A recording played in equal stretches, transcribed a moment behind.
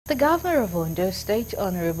The Governor of Ondo State,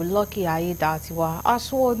 Honorable Aiyedatiwa, has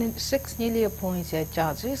sworn in 6 newly appointed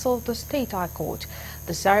judges of the State High Court.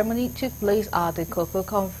 The ceremony took place at the Cocoa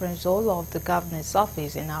Conference Hall of the Governor's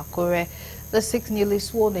office in Akure. The 6 newly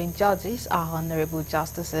sworn-in judges are Honorable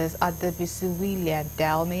Justices Adebisi William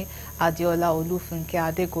Delmi, Adiola Olufunke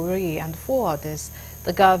Adegoroye, and 4 others.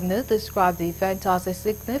 The Governor described the event as a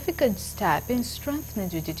significant step in strengthening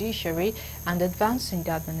the judiciary and advancing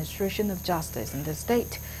the administration of justice in the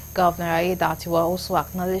state. Governor Aiyedatiwa also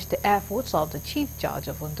acknowledged the efforts of the Chief Judge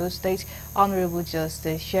of Ondo State, Honorable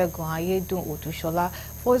Justice Segun Ayedun Odushola,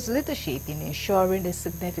 for his leadership in ensuring a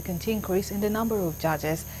significant increase in the number of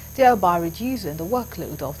judges, thereby reducing the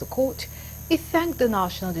workload of the court. He thanked the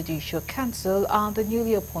National Judicial Council and the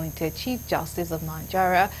newly appointed Chief Justice of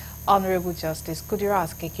Nigeria, Honorable Justice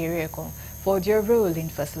Kudirat Kekereekun, for their role in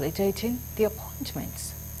facilitating the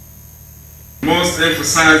appointments. Must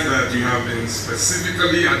emphasize that you have been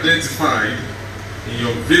specifically identified in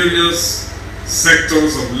your various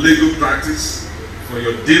sectors of legal practice for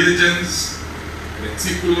your diligence,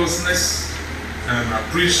 meticulousness, and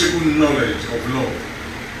appreciable knowledge of law.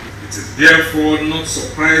 It is therefore not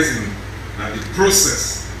surprising that the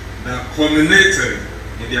process that culminated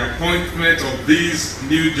in the appointment of these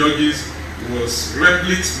new judges was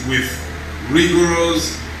replete with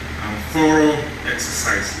rigorous and thorough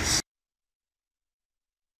exercises.